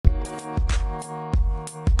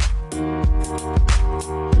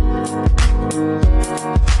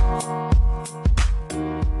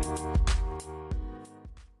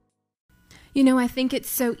You know, I think it's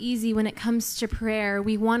so easy when it comes to prayer.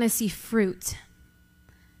 We want to see fruit.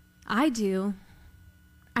 I do.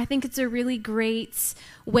 I think it's a really great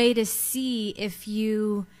way to see if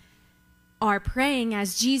you are praying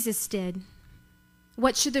as Jesus did.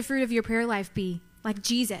 What should the fruit of your prayer life be? Like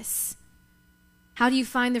Jesus. How do you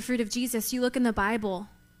find the fruit of Jesus? You look in the Bible.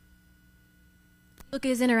 Look at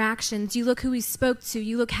his interactions. You look who he spoke to.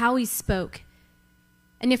 You look how he spoke.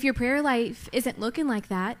 And if your prayer life isn't looking like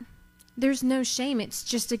that, there's no shame. It's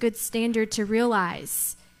just a good standard to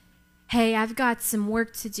realize, hey, I've got some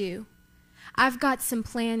work to do. I've got some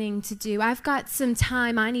planning to do. I've got some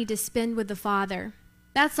time I need to spend with the Father.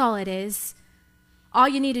 That's all it is. All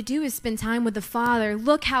you need to do is spend time with the Father.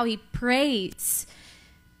 Look how he prays.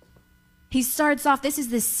 He starts off, this is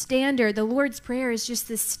the standard. The Lord's Prayer is just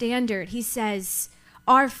the standard. He says,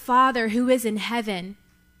 Our Father who is in heaven.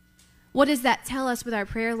 What does that tell us with our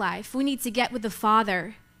prayer life? We need to get with the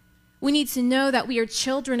Father. We need to know that we are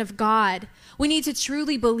children of God. We need to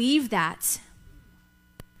truly believe that.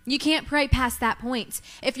 You can't pray past that point.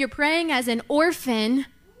 If you're praying as an orphan,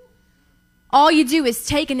 all you do is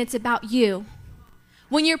take and it's about you.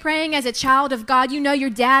 When you're praying as a child of God, you know your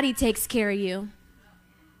daddy takes care of you.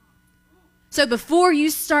 So before you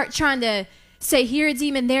start trying to say here a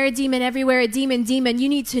demon, there a demon, everywhere a demon, you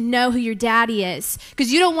need to know who your daddy is.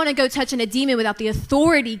 Because you don't want to go touching a demon without the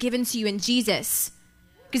authority given to you in Jesus.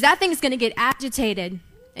 Because that thing's going to get agitated.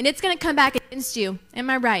 And it's going to come back against you. Am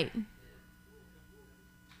I right?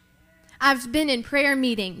 I've been in prayer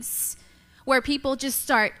meetings where people just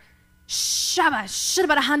start shaba,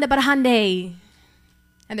 shada, hande,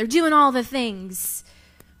 and they're doing all the things.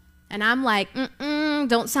 And I'm like,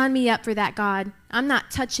 don't sign me up for that, God. I'm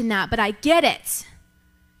not touching that, but I get it.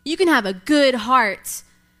 You can have a good heart,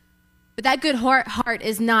 but that good heart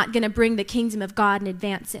is not going to bring the kingdom of God and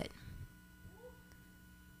advance it.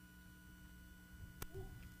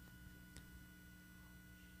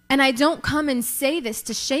 And I don't come and say this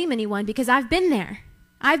to shame anyone because I've been there.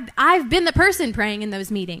 I've been the person praying in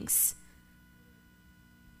those meetings.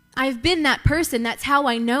 I've been that person. That's how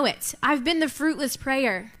I know it. I've been the fruitless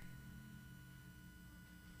prayer.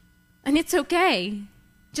 And it's okay.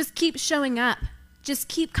 Just keep showing up. Just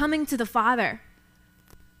keep coming to the Father.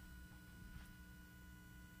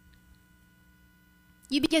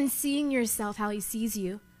 You begin seeing yourself how he sees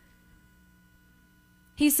you.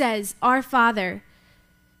 He says, Our Father,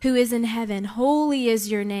 who is in heaven, holy is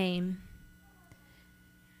your name.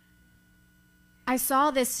 I saw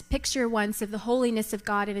this picture once of the holiness of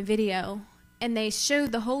God in a video, and they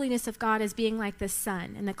showed the holiness of God as being like the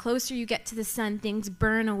sun, and the closer you get to the sun, things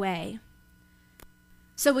burn away.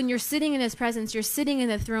 So when you're sitting in his presence, you're sitting in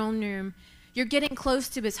the throne room, you're getting close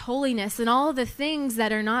to his holiness, and all the things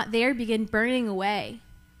that are not there begin burning away.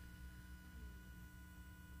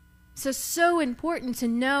 So important to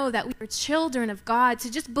know that we are children of God, to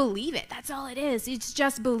just believe it. That's all it is. It's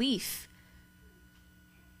just belief.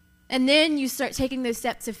 And then you start taking those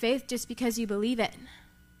steps of faith just because you believe it.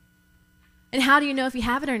 And how do you know if you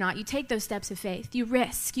have it or not? You take those steps of faith. You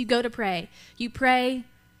risk. You go to pray. You pray.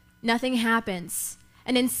 Nothing happens.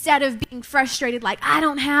 And instead of being frustrated like, I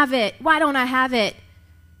don't have it. Why don't I have it?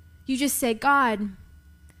 You just say, God,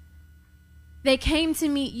 they came to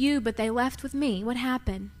meet you, but they left with me. What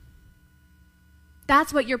happened?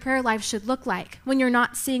 That's what your prayer life should look like when you're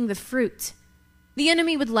not seeing the fruit. The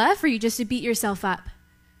enemy would love for you just to beat yourself up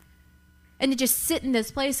and to just sit in this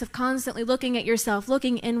place of constantly looking at yourself,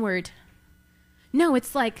 looking inward. No,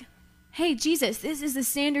 it's like, hey, Jesus, this is the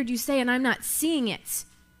standard you say, and I'm not seeing it.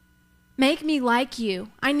 Make me like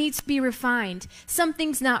you. I need to be refined.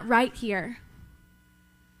 Something's not right here.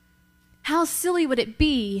 How silly would it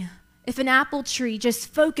be if an apple tree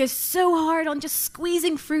just focused so hard on just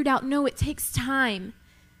squeezing fruit out? No, it takes time.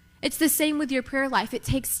 It's the same with your prayer life. It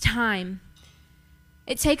takes time.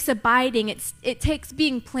 It takes abiding. It takes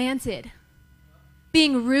being planted,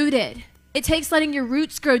 being rooted. It takes letting your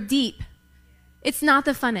roots grow deep. It's not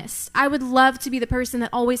the funnest. I would love to be the person that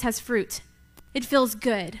always has fruit. It feels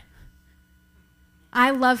good. I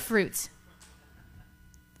love fruit.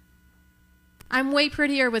 I'm way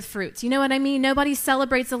prettier with fruit. You know what I mean? Nobody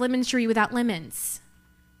celebrates a lemon tree without lemons.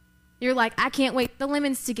 You're like, I can't wait for the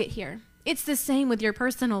lemons to get here. It's the same with your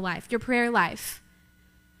personal life, your prayer life.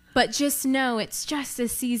 But just know it's just a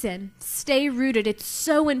season. Stay rooted. It's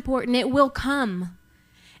so important. It will come.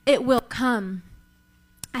 It will come.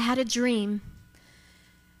 I had a dream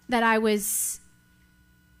that I was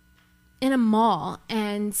in a mall,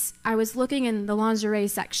 and I was looking in the lingerie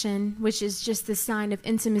section, which is just the sign of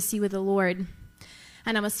intimacy with the Lord.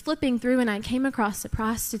 And I was flipping through, and I came across a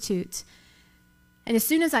prostitute. And as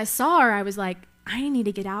soon as I saw her, I was like, I need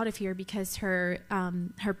to get out of here because her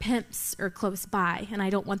pimps are close by, and I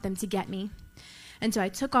don't want them to get me. And so I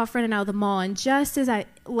took off running out of the mall, and just as I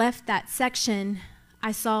left that section,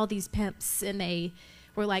 I saw these pimps, and they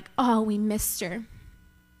were like, oh, we missed her.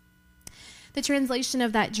 The translation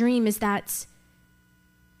of that dream is that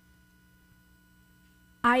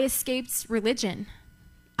I escaped religion.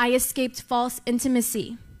 I escaped false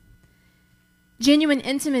intimacy. Genuine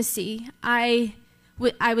intimacy, I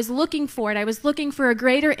was looking for it. I was looking for a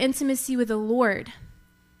greater intimacy with the Lord.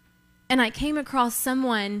 And I came across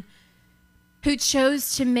someone who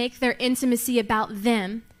chose to make their intimacy about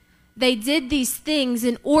them. They did these things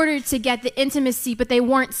in order to get the intimacy, but they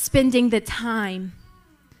weren't spending the time.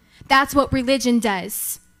 That's what religion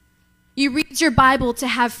does. You read your Bible to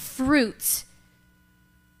have fruit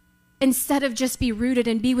instead of just be rooted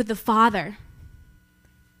and be with the Father.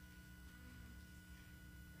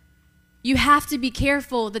 You have to be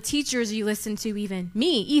careful, the teachers you listen to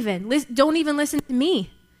don't even listen to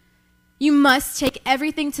me. You must take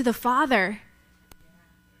everything to the Father.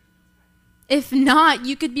 If not,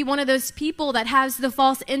 you could be one of those people that has the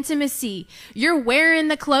false intimacy. You're wearing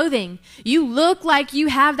the clothing. You look like you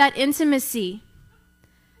have that intimacy.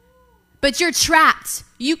 But you're trapped.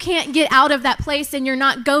 You can't get out of that place, and you're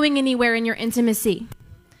not going anywhere in your intimacy.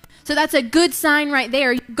 So that's a good sign right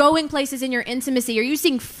there. You're going places in your intimacy. Are you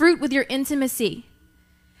seeing fruit with your intimacy?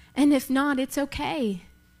 And if not, it's okay.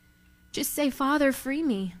 Just say, Father, free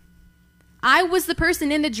me. I was the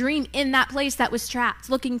person in the dream in that place that was trapped,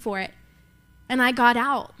 looking for it. And I got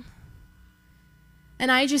out. And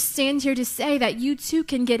I just stand here to say that you too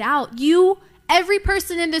can get out. Every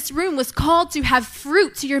person in this room was called to have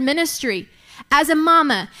fruit to your ministry. As a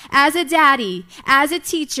mama, as a daddy, as a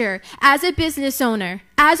teacher, as a business owner,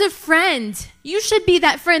 as a friend. You should be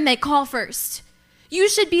that friend they call first. You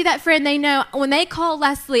should be that friend they know. When they call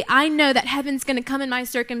Leslie, I know that heaven's going to come in my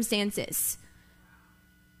circumstances.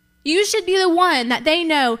 You should be the one that they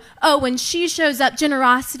know, oh, when she shows up,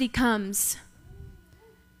 generosity comes.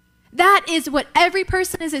 That is what every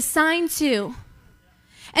person is assigned to.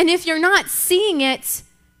 And if you're not seeing it,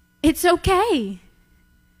 it's okay.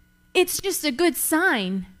 It's just a good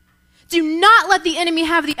sign. Do not let the enemy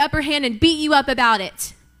have the upper hand and beat you up about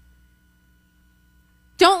it.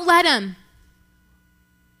 Don't let him.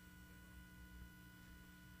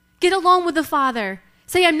 Get along with the Father.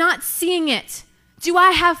 Say, I'm not seeing it. Do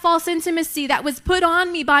I have false intimacy that was put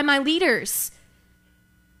on me by my leaders?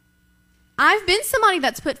 I've been somebody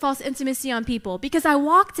that's put false intimacy on people because I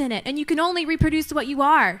walked in it, and you can only reproduce what you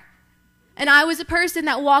are. And I was a person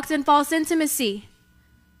that walked in false intimacy.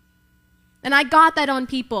 And I got that on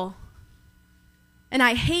people. And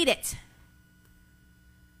I hate it.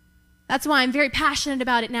 That's why I'm very passionate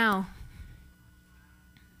about it now.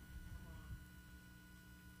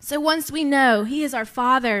 So once we know He is our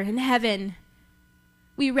Father in heaven,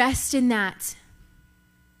 we rest in that.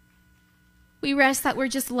 We rest that we're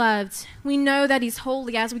just loved. We know that He's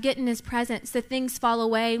holy. As we get in His presence, the things fall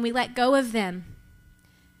away and we let go of them.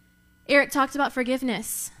 Eric talked about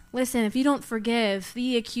forgiveness. Listen, if you don't forgive,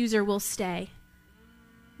 the accuser will stay.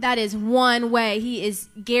 That is one way he is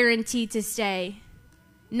guaranteed to stay.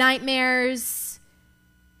 Nightmares,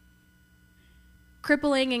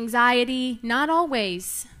 crippling anxiety, not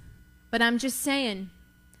always. But I'm just saying,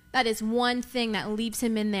 that is one thing that leaves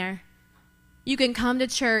him in there. You can come to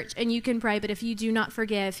church and you can pray, but if you do not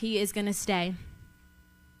forgive, he is going to stay.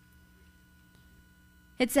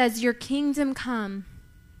 It says, your kingdom come.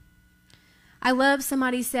 I love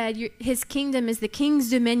somebody said, His kingdom is the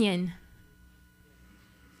king's dominion.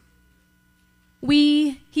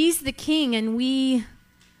 He's the king, and we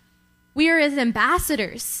are as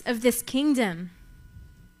ambassadors of this kingdom.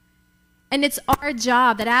 And it's our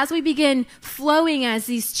job that as we begin flowing as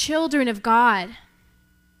these children of God,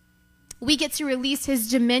 we get to release His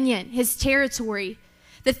dominion, His territory.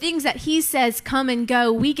 The things that He says come and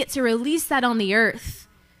go, we get to release that on the earth.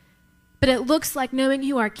 But it looks like knowing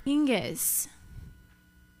who our King is.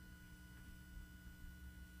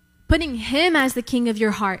 Putting Him as the King of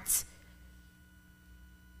your heart. So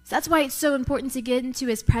that's why it's so important to get into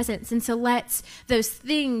His presence and to let those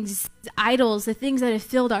things, idols, the things that have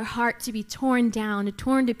filled our heart to be torn down,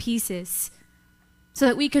 torn to pieces, so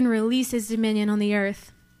that we can release His dominion on the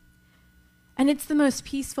earth. And it's the most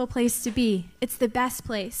peaceful place to be. It's the best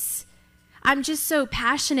place. I'm just so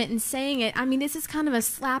passionate in saying it. I mean, this is kind of a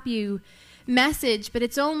slap you message, but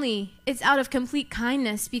it's out of complete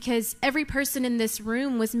kindness, because every person in this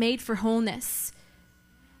room was made for wholeness.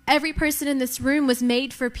 Every person in this room was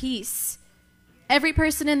made for peace. Every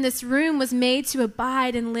person in this room was made to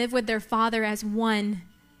abide and live with their Father as one.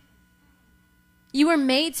 You were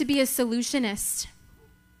made to be a solutionist.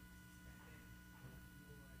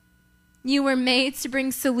 You were made to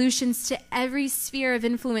bring solutions to every sphere of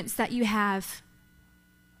influence that you have.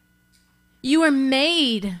 You were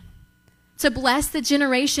made to bless the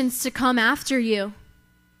generations to come after you,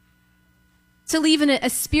 to leave a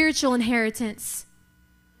spiritual inheritance,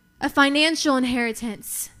 a financial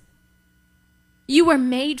inheritance. You were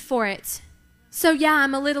made for it. So yeah,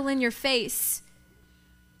 I'm a little in your face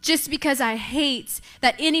just because I hate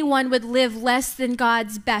that anyone would live less than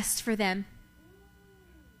God's best for them.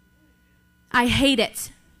 I hate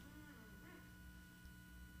it.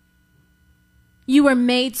 You were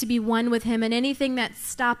made to be one with him, and anything that's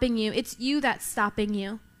stopping you, it's you that's stopping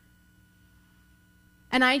you.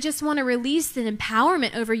 And I just want to release an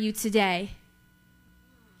empowerment over you today.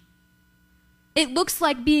 It looks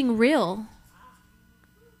like being real.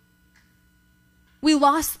 We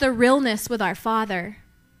lost the realness with our Father.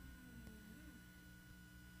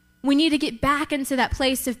 We need to get back into that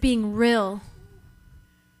place of being real.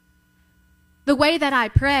 The way that I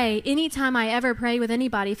pray, anytime I ever pray with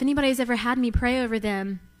anybody, if anybody's ever had me pray over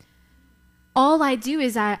them, all I do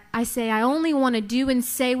is I say, I only want to do and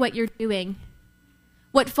say what you're doing.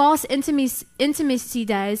 What false intimacy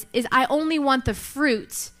does is I only want the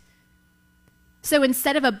fruit. So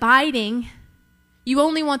instead of abiding, you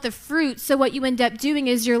only want the fruit. So what you end up doing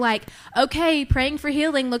is you're like, okay, praying for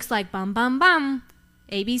healing looks like bum, bum, bum,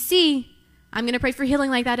 ABC. I'm going to pray for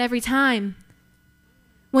healing like that every time.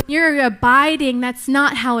 When you're abiding, that's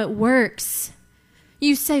not how it works.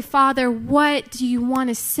 You say, Father, what do you want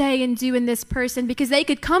to say and do in this person? Because they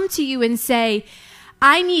could come to you and say,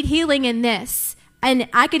 I need healing in this. And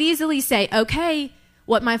I could easily say, okay,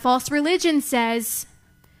 what my false religion says,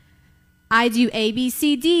 I do A, B,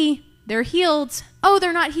 C, D. They're healed. Oh,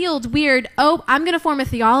 they're not healed. Weird. Oh, I'm going to form a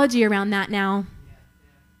theology around that now.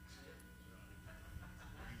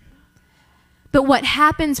 But what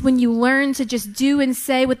happens when you learn to just do and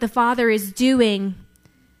say what the Father is doing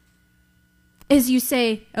is you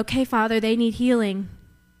say, okay, Father, they need healing.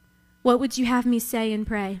 What would you have me say and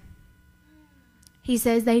pray? He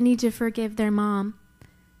says they need to forgive their mom.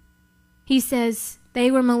 He says they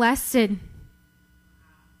were molested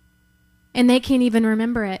and they can't even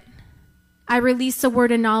remember it. I release a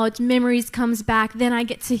word of knowledge, memories comes back, then I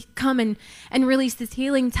get to come and release this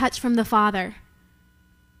healing touch from the Father.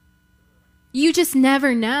 You just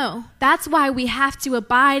never know. That's why we have to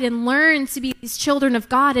abide and learn to be these children of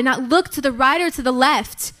God and not look to the right or to the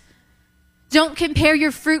left. Don't compare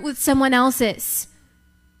your fruit with someone else's.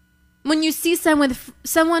 When you see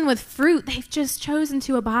someone with fruit, they've just chosen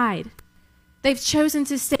to abide. They've chosen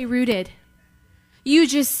to stay rooted. You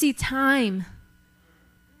just see time.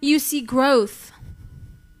 You see growth.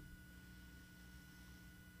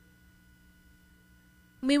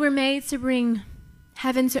 We were made to bring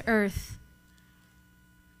heaven to earth.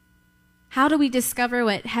 How do we discover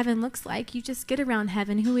what heaven looks like? You just get around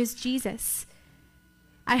heaven. Who is Jesus?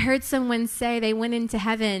 I heard someone say they went into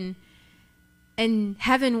heaven and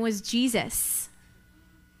heaven was Jesus.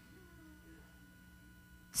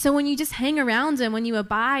 So when you just hang around him, when you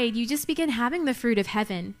abide, you just begin having the fruit of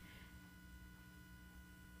heaven.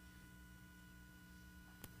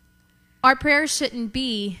 Our prayer shouldn't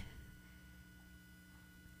be,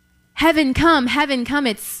 heaven come, heaven come.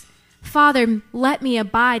 It's, Father, let me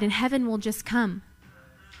abide, and heaven will just come.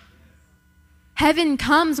 Heaven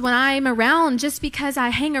comes when I'm around just because I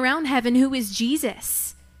hang around heaven, who is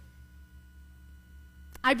Jesus.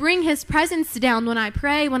 I bring his presence down when I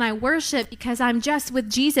pray, when I worship, because I'm just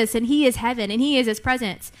with Jesus, and he is heaven, and he is his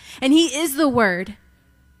presence, and he is the Word.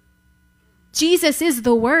 Jesus is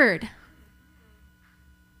the Word.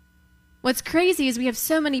 What's crazy is we have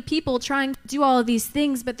so many people trying to do all of these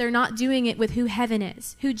things, but they're not doing it with who heaven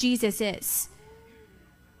is, who Jesus is.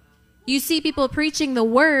 You see people preaching the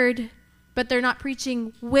Word, but they're not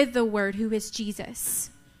preaching with the Word, who is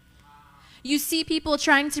Jesus. You see people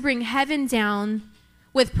trying to bring heaven down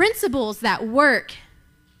with principles that work.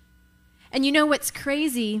 And you know what's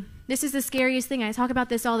crazy? This is the scariest thing. I talk about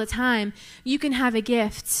this all the time. You can have a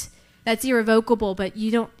gift that's irrevocable, but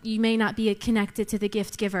you may not be connected to the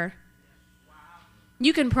gift giver.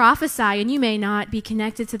 You can prophesy and you may not be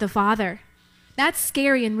connected to the Father. That's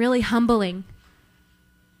scary and really humbling.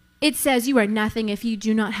 It says you are nothing if you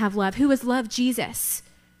do not have love. Who has loved Jesus?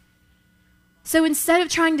 So instead of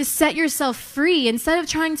trying to set yourself free, instead of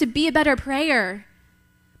trying to be a better prayer,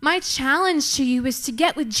 my challenge to you is to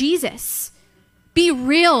get with Jesus. Be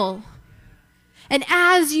real. And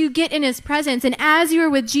as you get in his presence and as you are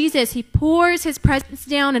with Jesus, he pours his presence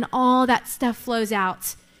down and all that stuff flows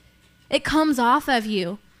out. It comes off of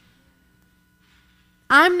you.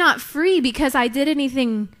 I'm not free because I did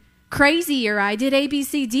anything crazy or I did A, B,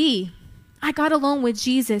 C, D. I got alone with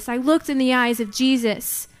Jesus. I looked in the eyes of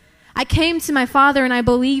Jesus. I came to my Father and I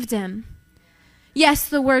believed him. Yes,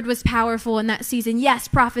 the word was powerful in that season. Yes,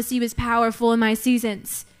 prophecy was powerful in my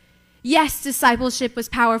seasons. Yes, discipleship was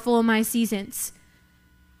powerful in my seasons.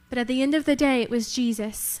 But at the end of the day, it was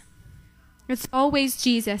Jesus. It's always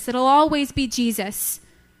Jesus. It'll always be Jesus.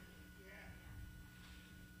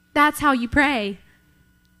 That's how you pray.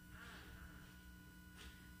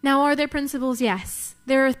 Now, are there principles? Yes.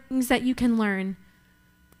 There are things that you can learn.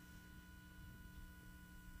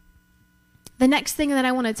 The next thing that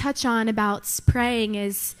I want to touch on about praying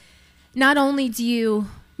is not only do you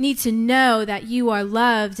need to know that you are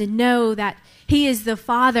loved and know that he is the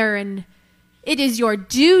Father, and it is your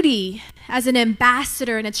duty as an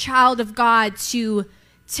ambassador and a child of God to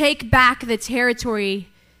take back the territory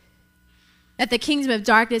that the kingdom of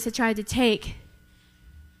darkness had tried to take.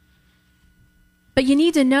 But you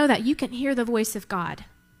need to know that you can hear the voice of God.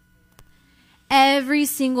 Every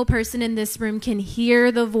single person in this room can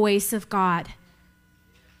hear the voice of God.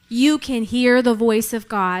 You can hear the voice of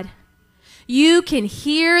God. You can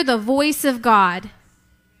hear the voice of God.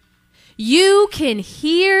 You can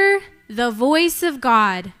hear the voice of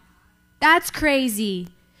God. That's crazy.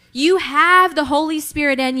 You have the Holy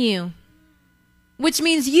Spirit in you, which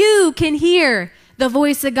means you can hear the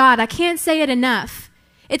voice of God. I can't say it enough.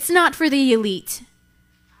 It's not for the elite.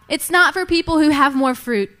 It's not for people who have more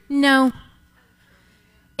fruit. No.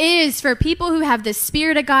 It is for people who have the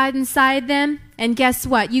Spirit of God inside them. And guess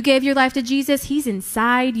what? You gave your life to Jesus. He's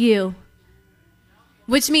inside you.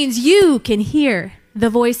 Which means you can hear the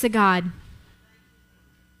voice of God.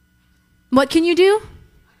 What can you do?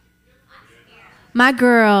 My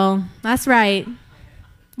girl. That's right.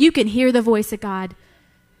 You can hear the voice of God.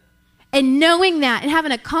 And knowing that and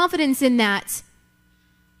having a confidence in that.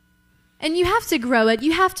 And you have to grow it.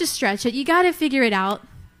 You have to stretch it. You got to figure it out.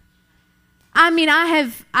 I mean, I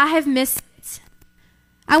have missed it.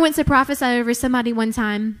 I went to prophesy over somebody one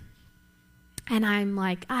time, and I'm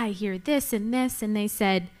like, I hear this and this, and they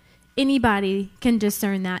said, anybody can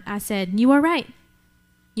discern that. I said, you are right.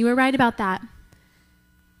 You were right about that.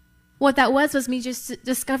 What that was me just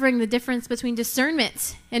discovering the difference between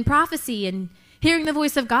discernment and prophecy and hearing the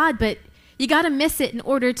voice of God, but you got to miss it in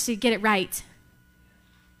order to get it right.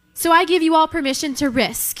 So I give you all permission to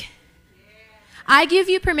risk. I give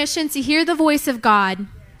you permission to hear the voice of God.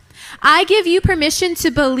 I give you permission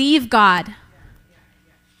to believe God.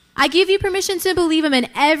 I give you permission to believe him in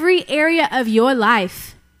every area of your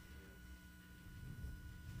life.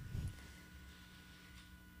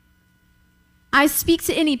 I speak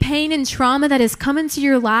to any pain and trauma that has come into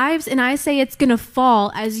your lives, and I say it's going to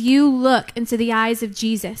fall as you look into the eyes of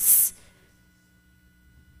Jesus.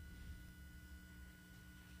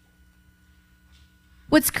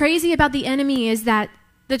 What's crazy about the enemy is that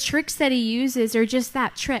the tricks that he uses are just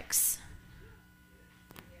that, tricks.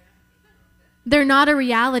 They're not a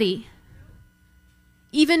reality.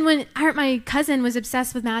 Even when my cousin was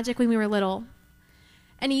obsessed with magic when we were little.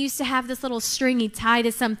 And he used to have this little string he'd tie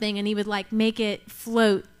to something and he would like make it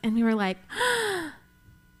float. And we were like,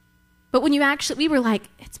 but when you we were like,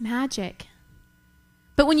 it's magic.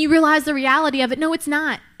 But when you realize the reality of it, no, it's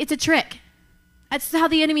not. It's a trick. That's how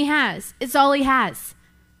the enemy has. It's all he has.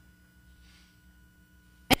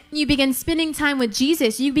 And you begin spending time with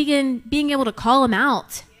Jesus, you begin being able to call him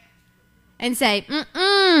out and say,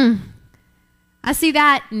 I see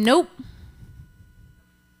that. Nope.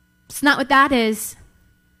 It's not what that is.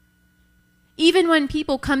 Even when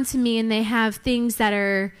people come to me and they have things that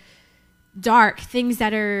are dark, things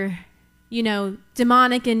that are,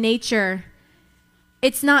 demonic in nature,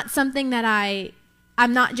 it's not something that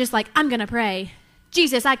I'm not just like, I'm going to pray.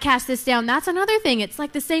 Jesus, I cast this down. That's another thing. It's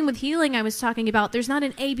like the same with healing I was talking about. There's not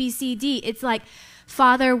an A, B, C, D. It's like,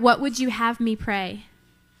 Father, what would you have me pray?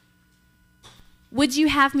 Would you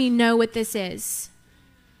have me know what this is?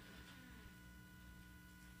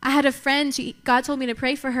 I had a friend, God told me to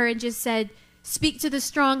pray for her and just said, speak to the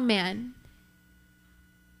strong man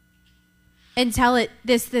and tell it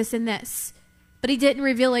this, this, and this. But he didn't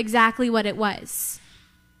reveal exactly what it was.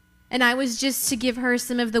 And I was just to give her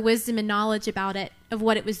some of the wisdom and knowledge about it, of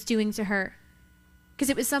what it was doing to her. Because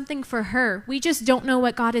it was something for her. We just don't know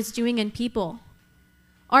what God is doing in people.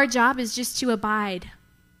 Our job is just to abide.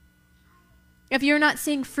 If you're not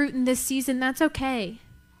seeing fruit in this season, that's okay.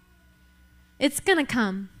 It's going to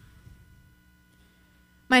come.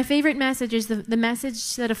 My favorite message is the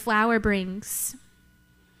message that a flower brings.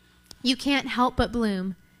 You can't help but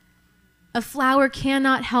bloom. A flower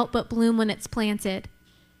cannot help but bloom when it's planted.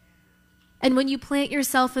 And when you plant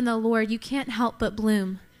yourself in the Lord, you can't help but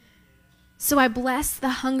bloom. So I bless the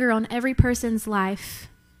hunger on every person's life.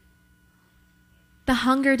 The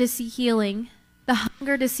hunger to see healing. The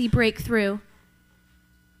hunger to see breakthrough.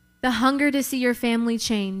 The hunger to see your family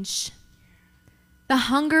change. The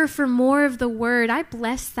hunger for more of the word. I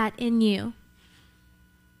bless that in you.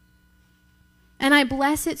 And I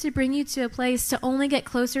bless it to bring you to a place to only get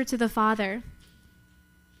closer to the Father.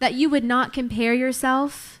 That you would not compare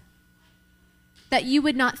yourself. That you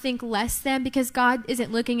would not think less than, because God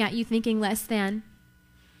isn't looking at you thinking less than.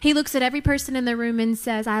 He looks at every person in the room and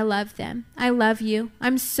says, I love them. I love you.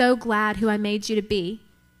 I'm so glad who I made you to be.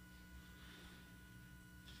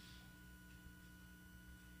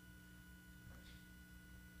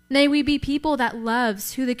 May we be people that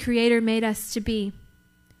loves who the Creator made us to be.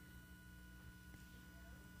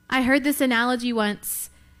 I heard this analogy once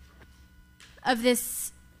of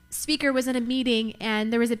this speaker was in a meeting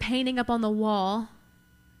and there was a painting up on the wall.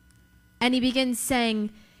 And he begins saying,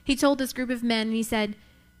 he told this group of men, and he said,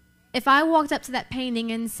 if I walked up to that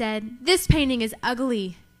painting and said, this painting is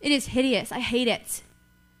ugly, it is hideous, I hate it,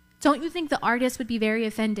 don't you think the artist would be very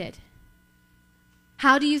offended?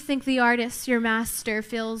 How do you think the artist, your master,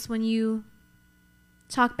 feels when you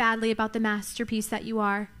talk badly about the masterpiece that you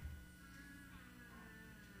are?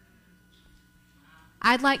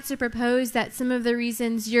 I'd like to propose that some of the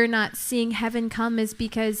reasons you're not seeing heaven come is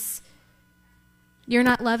because you're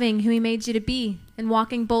not loving who He made you to be and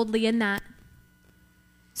walking boldly in that.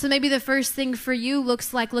 So maybe the first thing for you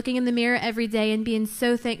looks like looking in the mirror every day and being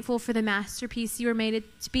so thankful for the masterpiece you were made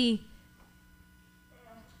it to be.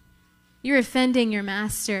 You're offending your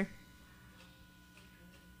master.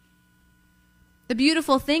 The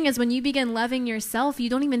beautiful thing is when you begin loving yourself, you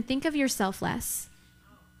don't even think of yourself less.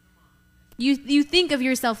 You think of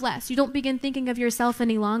yourself less. You don't begin thinking of yourself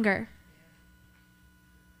any longer.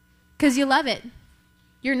 Because you love it.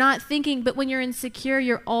 You're not thinking, but when you're insecure,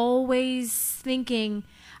 you're always thinking,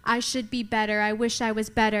 I should be better. I wish I was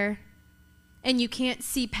better. And you can't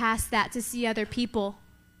see past that to see other people.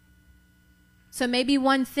 So maybe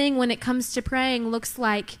one thing when it comes to praying looks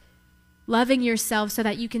like loving yourself so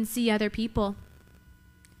that you can see other people.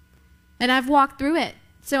 And I've walked through it.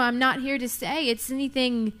 So I'm not here to say it's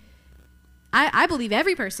anything. I believe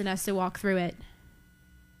every person has to walk through it.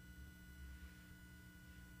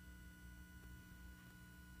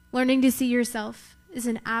 Learning to see yourself is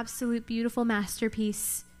an absolute beautiful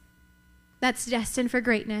masterpiece that's destined for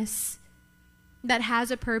greatness, that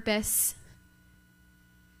has a purpose,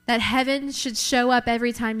 that heaven should show up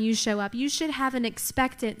every time you show up. You should have an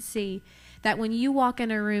expectancy that when you walk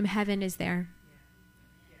in a room, heaven is there.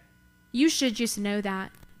 You should just know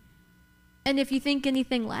that. And if you think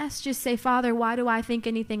anything less, just say, Father, why do I think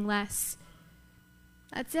anything less?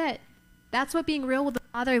 That's it. That's what being real with the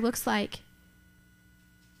Father looks like.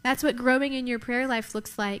 That's what growing in your prayer life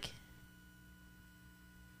looks like.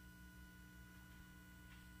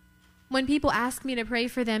 When people ask me to pray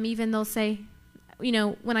for them, even they'll say, you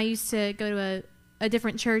know, when I used to go to a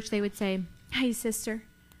different church, they would say, hey, sister,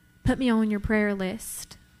 put me on your prayer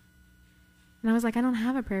list. And I was like, I don't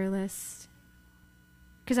have a prayer list.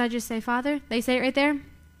 Because I just say, Father, they say it right there.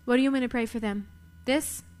 What do you want me to pray for them?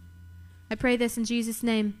 This? I pray this in Jesus'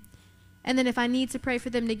 name. And then if I need to pray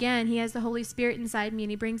for them again, He has the Holy Spirit inside me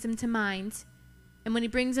and He brings them to mind. And when He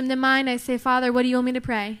brings them to mind, I say, Father, what do you want me to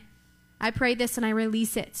pray? I pray this and I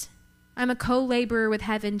release it. I'm a co-laborer with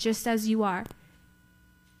heaven just as you are.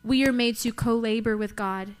 We are made to co-labor with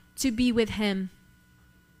God, to be with Him.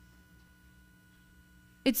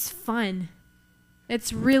 It's fun.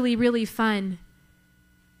 It's really, really fun.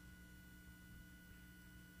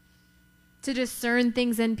 To discern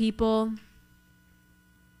things in people.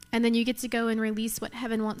 And then you get to go and release what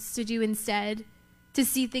heaven wants to do instead. To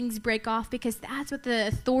see things break off, because that's what the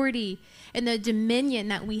authority and the dominion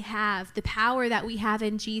that we have, the power that we have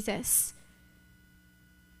in Jesus.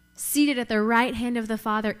 Seated at the right hand of the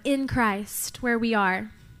Father in Christ, where we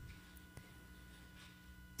are.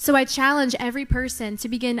 So I challenge every person to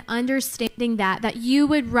begin understanding that you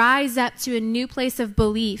would rise up to a new place of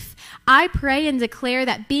belief. I pray and declare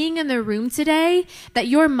that being in the room today, that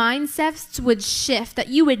your mindsets would shift, that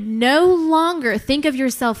you would no longer think of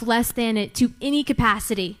yourself less than it to any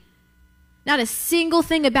capacity. Not a single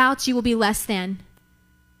thing about you will be less than.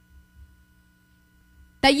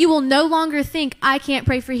 That you will no longer think, I can't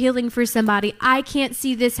pray for healing for somebody. I can't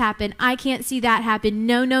see this happen. I can't see that happen.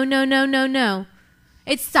 No, no, no, no, no, no.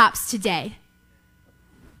 It stops today.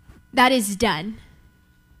 That is done.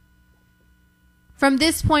 From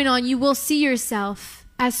this point on, you will see yourself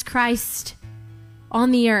as Christ on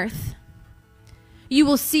the earth. You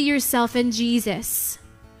will see yourself in Jesus.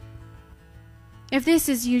 If this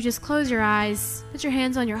is you, just close your eyes. Put your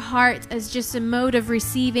hands on your heart as just a mode of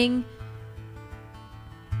receiving.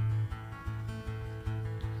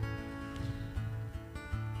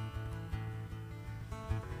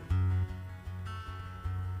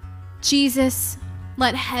 Jesus,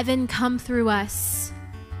 let heaven come through us.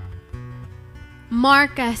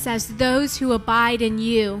 Mark us as those who abide in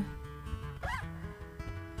you.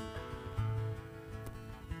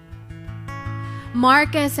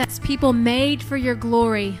 Mark us as people made for your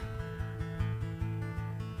glory.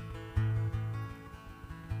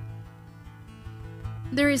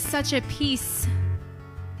 There is such a peace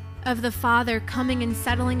of the Father coming and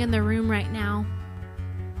settling in the room right now.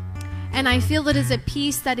 And I feel it is a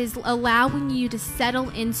peace that is allowing you to settle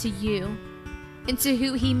into you, into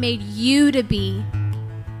who He made you to be.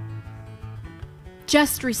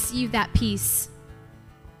 Just receive that peace.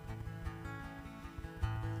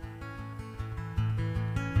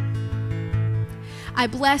 I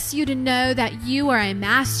bless you to know that you are a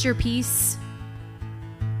masterpiece.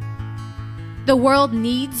 The world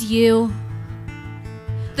needs you.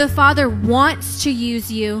 The Father wants to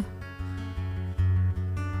use you.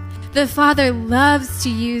 The Father loves to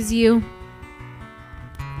use you.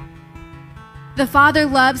 The Father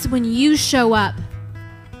loves when you show up.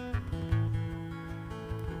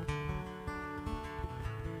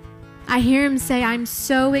 I hear Him say, I'm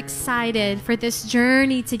so excited for this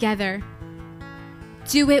journey together.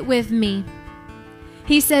 Do it with me.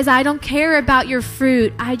 He says, I don't care about your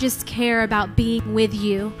fruit. I just care about being with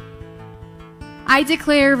you. I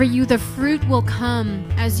declare over you the fruit will come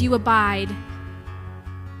as you abide.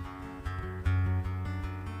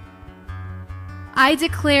 I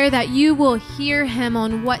declare that you will hear Him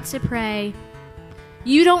on what to pray.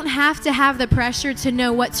 You don't have to have the pressure to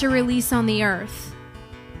know what to release on the earth.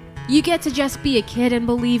 You get to just be a kid and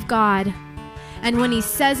believe God. And when He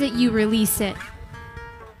says it, you release it.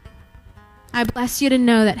 I bless you to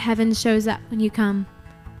know that heaven shows up when you come.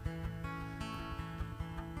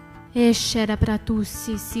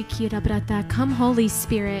 Come, Holy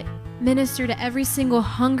Spirit. Minister to every single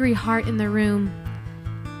hungry heart in the room.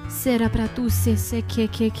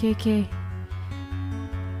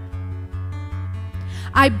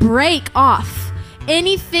 I break off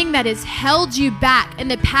anything that has held you back in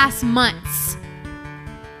the past months.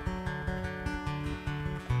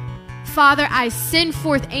 Father, I send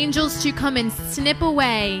forth angels to come and snip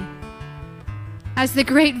away, as the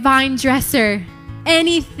great vine dresser,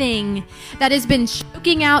 anything that has been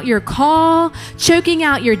choking out your call, choking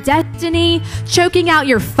out your destiny, choking out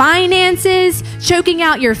your finances, choking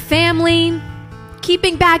out your family,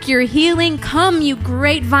 keeping back your healing. Come, you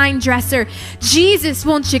great vine dresser. Jesus,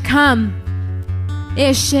 won't you come?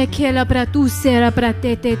 If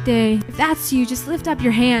that's you, just lift up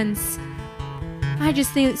your hands. I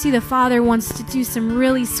just see the Father wants to do some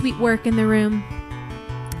really sweet work in the room.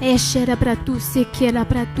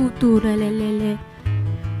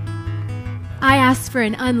 I ask for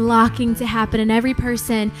an unlocking to happen in every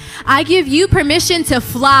person. I give you permission to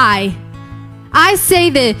fly. I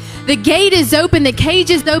say that the gate is open, the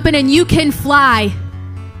cage is open, and you can fly.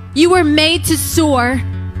 You were made to soar.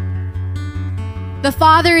 The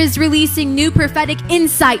Father is releasing new prophetic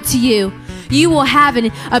insight to you. You will have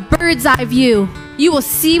a bird's eye view. You will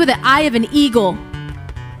see with the eye of an eagle.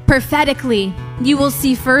 Prophetically, you will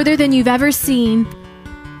see further than you've ever seen.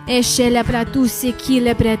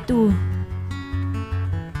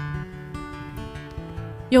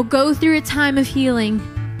 You'll go through a time of healing,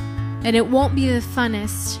 and it won't be the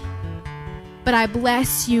funnest. But I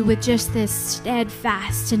bless you with just this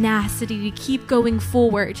steadfast tenacity to keep going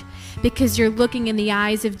forward, because you're looking in the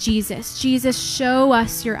eyes of Jesus. Jesus, show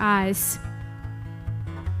us your eyes.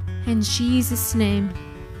 In Jesus' name.